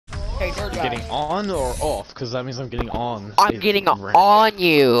Okay, third guy. Getting on or off? Because that means I'm getting on. I'm getting on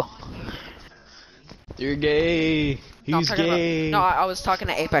you. You're gay. No, He's gay. I was talking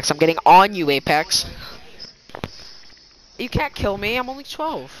to Apex. I'm getting on you, Apex. You can't kill me. I'm only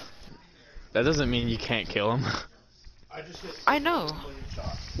 12. That doesn't mean you can't kill him. I know.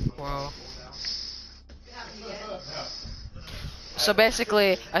 Well. So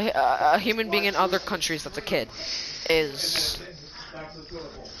basically, a human being in other countries that's a kid is.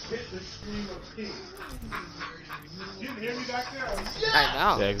 I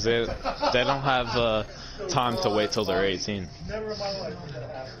know. Yeah, because they don't have time to wait till they're 18.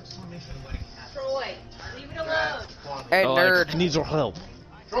 Troy, leave it alone. Hey, nerd. Like, needs our help.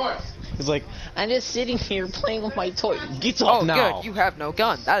 Troy! He's like, I'm just sitting here playing with my toy. Get up now. Good. You have no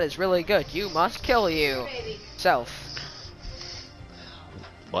gun. That is really good. You must kill you. Self.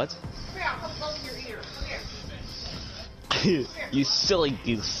 What? Here, I'll come blow in your ear. Come here. You silly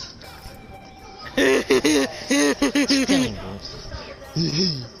goose.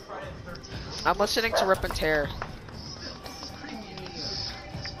 I'm listening to Rip and Tear.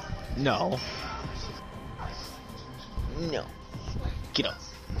 No. No. Get up.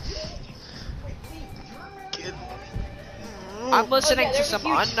 I'm listening to some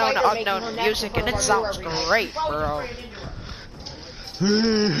unknown music and it sounds great, bro.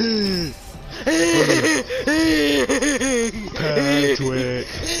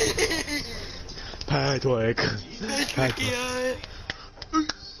 Patrick.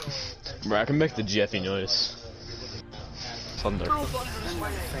 Bro, I can make the Jeffy noise. Thunder.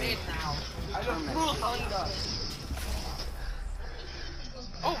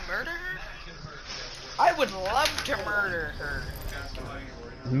 Oh, murder her? I would love to murder her.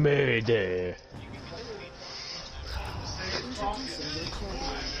 Mayday.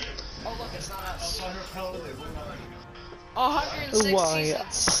 Oh look, it's not us. 106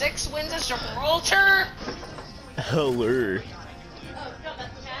 seasons, 6 wins as Gibraltar? Hello.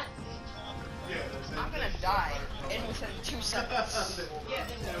 I'm gonna die within 2 seconds.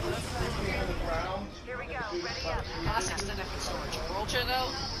 Here we go. Ready up. Classics the different story. Gibraltar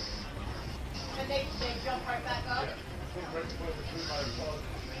though? And they jump right back up.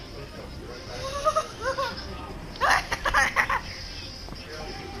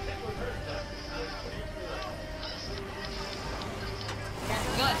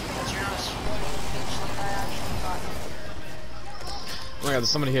 Good, because you're not a spoiled bitch like I actually thought. Oh my god, there's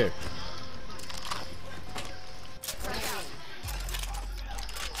somebody here.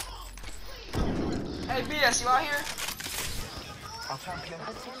 Hey BS, you out here?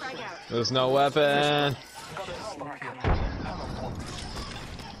 There's no weapon.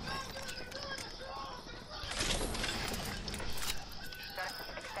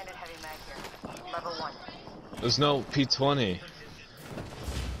 Extended heavy mag here. Level 1. There's no P20.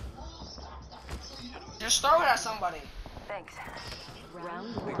 Just throw it at somebody. Thanks.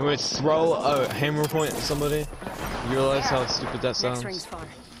 Can we throw a hammer point at somebody? You realize how stupid that sounds?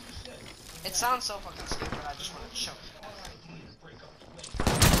 It sounds so fucking stupid, I just want to choke.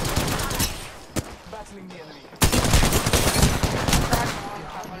 Battling the enemy.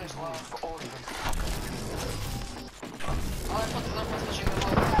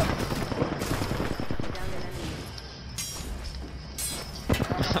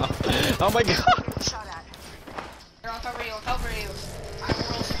 Oh my god! Shot at. Here, I'll cover you, I will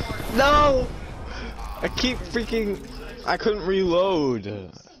roll support. No! I keep freaking... I couldn't reload.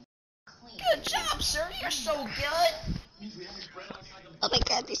 Good job, sir, you're so good! Oh my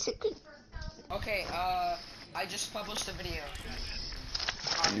god, they're so good. Okay, I just published a video.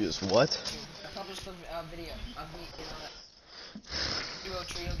 You just what? I published a video of me in a duo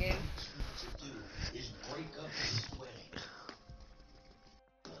trio game.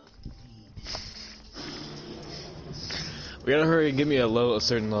 We gotta hurry and give me a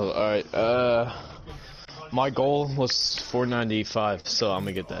certain level. Alright, my goal was 495, so I'm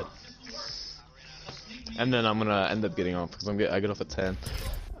gonna get that. And then I'm gonna end up getting off, because I get off at 10.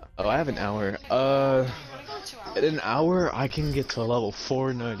 Oh, I have an hour. In an hour, I can get to level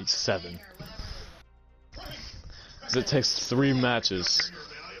 497. Because it takes 3 matches.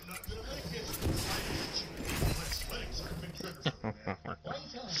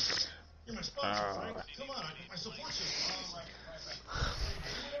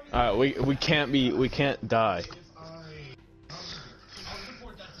 Alright, we can't die.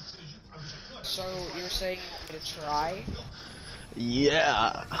 So, you're saying to try?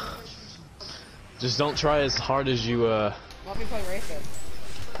 Yeah. Just don't try as hard as you, Let me play Wraith.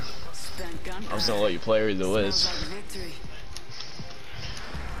 I'm just gonna let you play either ways.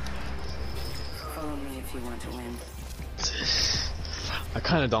 Follow me if you want to win. I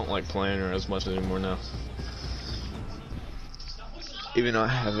kind of don't like playing her as much anymore now. Even though I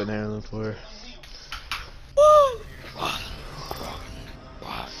have an heirloom for her.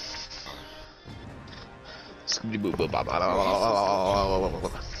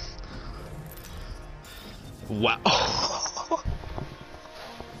 Wow.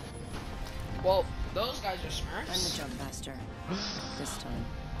 Well, those guys are I'm the smurfs. jump master. This time.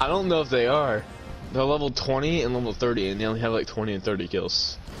 I don't know if they are. They're level 20 and level 30, and they only have like 20 and 30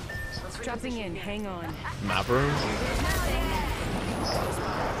 kills. Dropping in, hang on. Map room?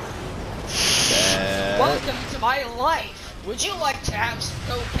 Welcome to my life. Would you like to have some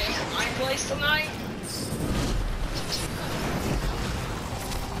cocaine at my place tonight?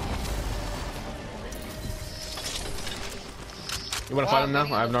 You wanna fight him now?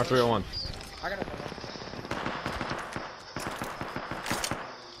 I have an R301. I gotta go.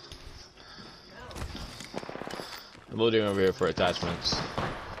 I'm loading over here for attachments.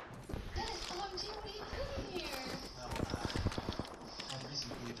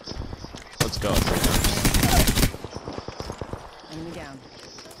 Let's go. Enemy down.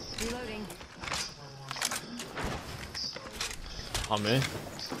 Reloading. On me.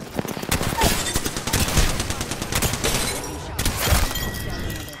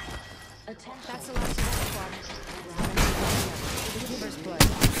 That's the last of that squad. First blood.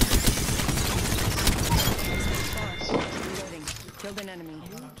 Reloading. Killed an enemy.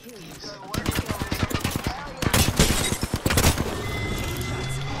 Reloading.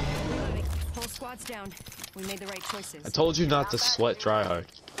 Whole squad's down. We made the right choices. I told you not to sweat try hard.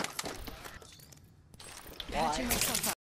 Patching myself up.